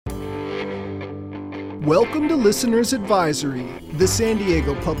Welcome to Listener's Advisory, the San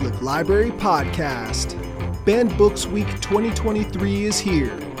Diego Public Library podcast. Banned Books Week 2023 is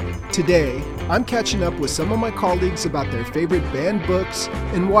here. Today, I'm catching up with some of my colleagues about their favorite banned books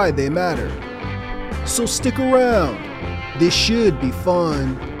and why they matter. So stick around. This should be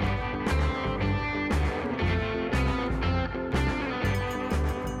fun.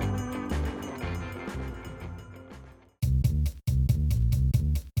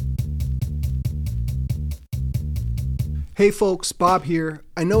 Hey folks, Bob here.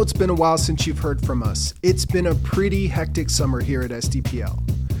 I know it's been a while since you've heard from us. It's been a pretty hectic summer here at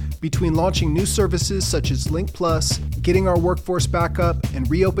SDPL. Between launching new services such as Link Plus, getting our workforce back up, and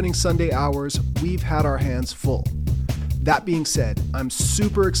reopening Sunday hours, we've had our hands full. That being said, I'm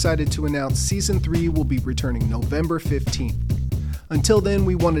super excited to announce Season 3 will be returning November 15th. Until then,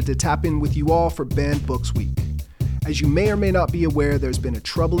 we wanted to tap in with you all for Banned Books Week. As you may or may not be aware, there's been a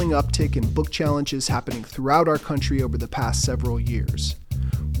troubling uptick in book challenges happening throughout our country over the past several years.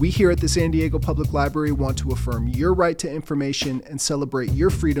 We here at the San Diego Public Library want to affirm your right to information and celebrate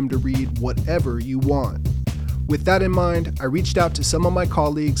your freedom to read whatever you want. With that in mind, I reached out to some of my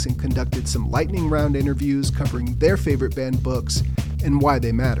colleagues and conducted some lightning round interviews covering their favorite banned books and why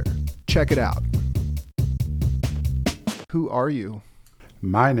they matter. Check it out. Who are you?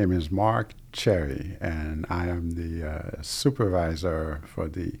 My name is Mark Cherry, and I am the supervisor for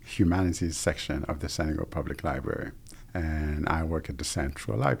the humanities section of the San Diego Public Library, and I work at the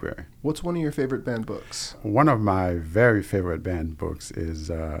Central Library. What's one of your favorite banned books? One of my very favorite banned books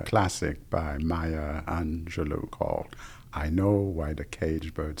is a classic by Maya Angelou called I Know Why the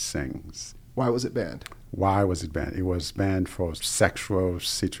Caged Bird Sings. Why was it banned? Why was it banned? It was banned for sexual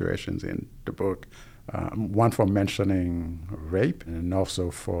situations in the book. One for mentioning rape, and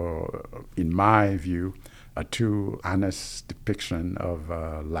also for, in my view, a too honest depiction of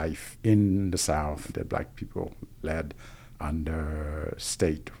life in the South that Black people led under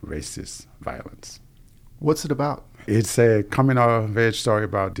state racist violence. What's it about? It's a coming-of-age story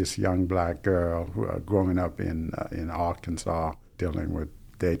about this young Black girl who growing up in Arkansas, dealing with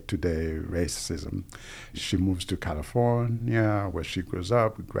day-to-day racism. She moves to California, where she grows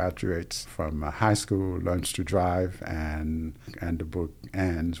up, graduates from high school, learns to drive, and the book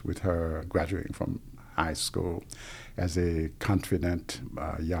ends with her graduating from high school as a confident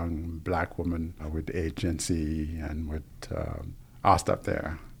young Black woman with agency and with all stuff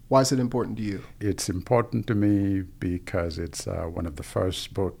there. Why is it important to you? It's important to me because it's one of the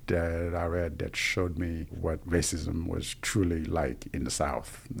first books that I read that showed me what racism was truly like in the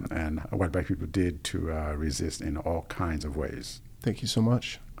South and what Black people did to resist in all kinds of ways. Thank you so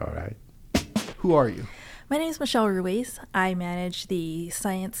much. All right. Who are you? My name is Michelle Ruiz. I manage the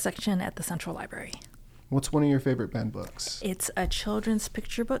science section at the Central Library. What's one of your favorite banned books? It's a children's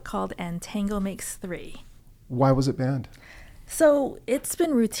picture book called And Tango Makes Three. Why was it banned? So it's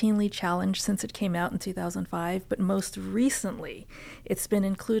been routinely challenged since it came out in 2005, but most recently it's been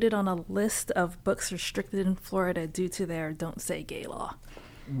included on a list of books restricted in Florida due to their Don't Say Gay law.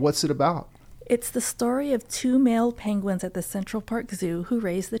 What's it about? It's the story of two male penguins at the Central Park Zoo who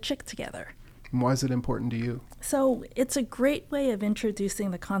raise the chick together. And why is it important to you? So it's a great way of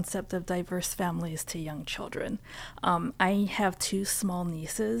introducing the concept of diverse families to young children. I have two small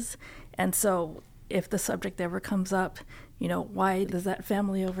nieces, and so if the subject ever comes up, you know, why does that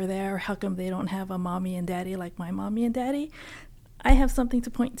family over there, how come they don't have a mommy and daddy like my mommy and daddy? I have something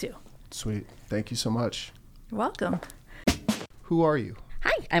to point to. Sweet. Thank you so much. You're welcome. Who are you?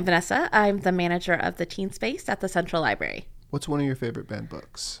 Hi, I'm Vanessa. I'm the manager of the teen space at the Central Library. What's one of your favorite banned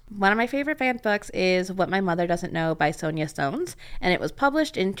books? One of my favorite banned books is What My Mother Doesn't Know by Sonia Stones, and it was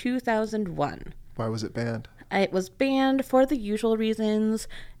published in 2001. Why was it banned? It was banned for the usual reasons: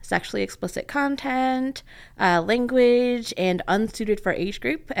 sexually explicit content, language, and unsuited for age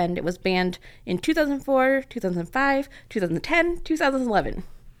group. And it was banned in 2004, 2005, 2010, 2011.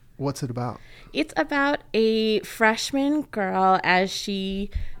 What's it about? It's about a freshman girl as she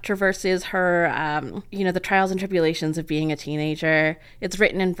traverses her, the trials and tribulations of being a teenager. It's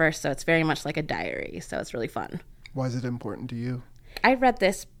written in verse, so it's very much like a diary. So it's really fun. Why is it important to you? I read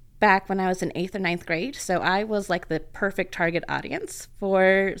this back when I was in 8th or 9th grade, so I was like the perfect target audience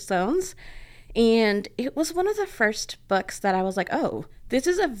for Stones. And it was one of the first books that I was like, oh, this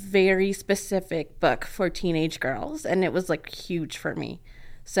is a very specific book for teenage girls. And it was like huge for me.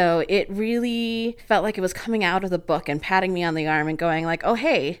 So it really felt like it was coming out of the book and patting me on the arm and going like, oh,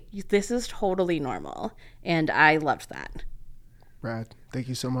 hey, this is totally normal. And I loved that. Brad, thank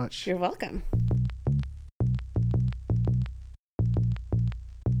you so much. You're welcome.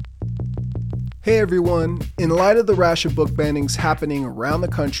 Hey everyone! In light of the rash of book bannings happening around the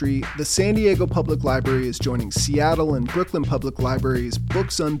country, the San Diego Public Library is joining Seattle and Brooklyn Public Library's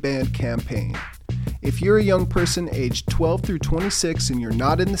Books Unbanned campaign. If you're a young person aged 12 through 26 and you're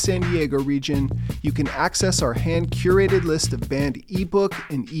not in the San Diego region, you can access our hand-curated list of banned ebook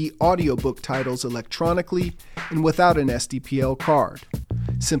and e-audiobook titles electronically and without an SDPL card.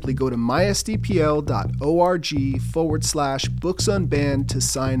 Simply go to mysdpl.org/booksunbanned to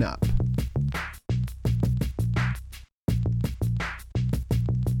sign up.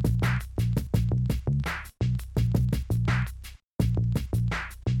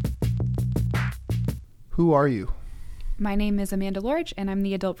 Who are you? My name is Amanda Lorge, and I'm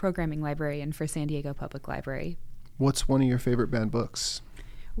the Adult Programming Librarian for San Diego Public Library. What's one of your favorite banned books?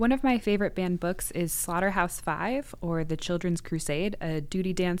 One of my favorite banned books is Slaughterhouse-Five, or The Children's Crusade, A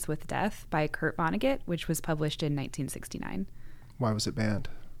Duty Dance with Death by Kurt Vonnegut, which was published in 1969. Why was it banned?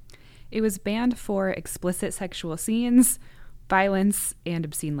 It was banned for explicit sexual scenes, violence, and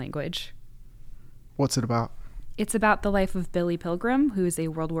obscene language. What's it about? It's about the life of Billy Pilgrim, who is a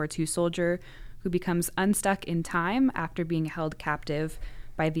World War II soldier who becomes unstuck in time after being held captive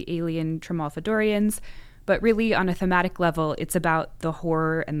by the alien Tremolfadorians. But really, on a thematic level, it's about the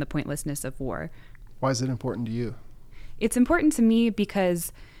horror and the pointlessness of war. Why is it important to you? It's important to me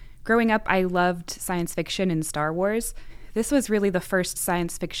because growing up, I loved science fiction and Star Wars. This was really the first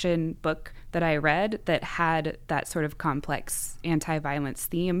science fiction book that I read that had that sort of complex anti-violence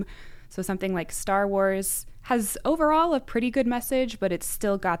theme. So something like Star Wars has overall a pretty good message, but it's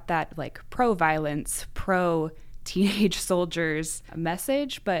still got that like pro-violence, pro-teenage soldiers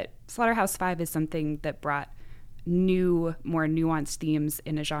message. But Slaughterhouse-Five is something that brought new, more nuanced themes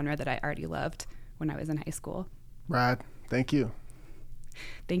in a genre that I already loved when I was in high school. Rad. Thank you.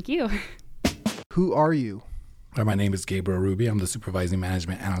 Thank you. Who are you? My name is Gabriel Ruby. I'm the Supervising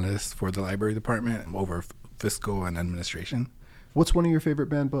Management Analyst for the Library Department. I'm over fiscal and administration. What's one of your favorite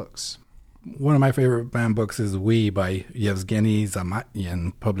banned books? One of my favorite banned books is We by Yevgeny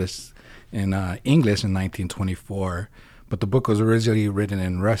Zamatyan, published in English in 1924. But the book was originally written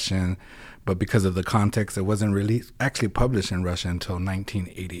in Russian, but because of the context, it wasn't actually published in Russian until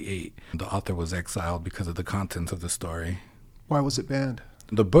 1988. The author was exiled because of the contents of the story. Why was it banned?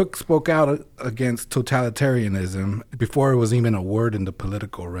 The book spoke out against totalitarianism before it was even a word in the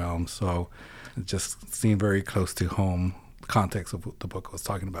political realm, so it just seemed very close to home, the context of what the book was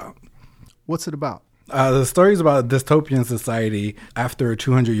talking about. What's it about? The story is about a dystopian society. After a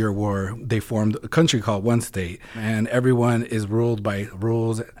 200-year war, they formed a country called One State, and everyone is ruled by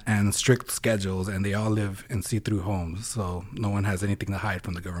rules and strict schedules, and they all live in see-through homes, so no one has anything to hide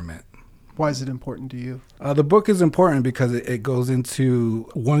from the government. Why is it important to you? The book is important because it goes into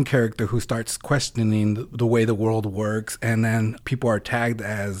one character who starts questioning the way the world works, and then people are tagged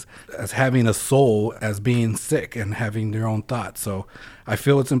as having a soul, as being sick and having their own thoughts. So I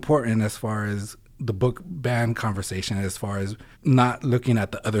feel it's important as far as the book ban conversation, as far as not looking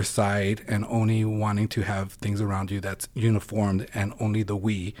at the other side and only wanting to have things around you that's uniformed and only the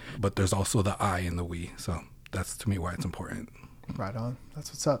we, but there's also the I in the we. So that's to me why it's important. Right on. That's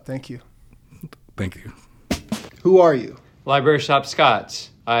what's up. Thank you. Thank you. Who are you? Library Shop Scott.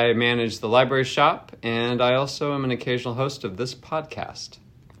 I manage the library shop, and I also am an occasional host of this podcast.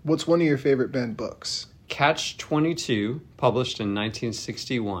 What's one of your favorite banned books? Catch-22, published in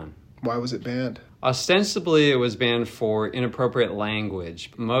 1961. Why was it banned? Ostensibly, it was banned for inappropriate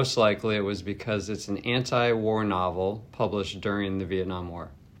language. Most likely, it was because it's an anti-war novel published during the Vietnam War.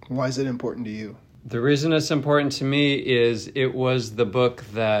 Why is it important to you? The reason it's important to me is it was the book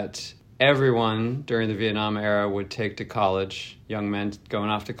that everyone during the Vietnam era would take to college, young men going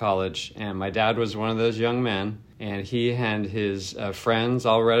off to college, and my dad was one of those young men, and he and his friends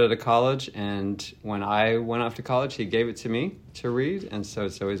all read it at college, and when I went off to college, he gave it to me to read, and so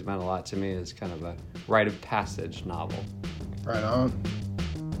it's always meant a lot to me as kind of a rite of passage novel. Right on.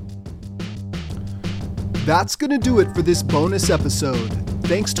 That's going to do it for this bonus episode.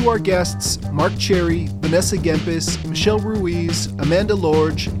 Thanks to our guests, Mark Cherry, Vanessa Gempis, Michelle Ruiz, Amanda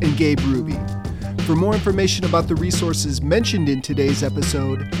Lorge, and Gabe Ruby. For more information about the resources mentioned in today's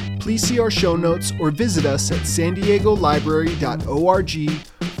episode, please see our show notes or visit us at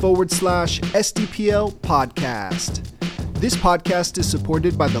sandiegolibrary.org/SDPL podcast. This podcast is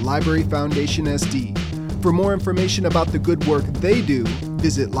supported by the Library Foundation SD. For more information about the good work they do,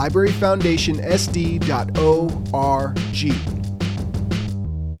 visit libraryfoundationsd.org.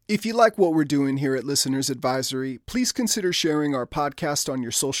 If you like what we're doing here at Listeners Advisory, please consider sharing our podcast on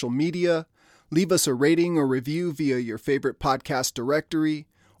your social media, leave us a rating or review via your favorite podcast directory,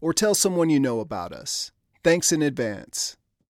 or tell someone you know about us. Thanks in advance.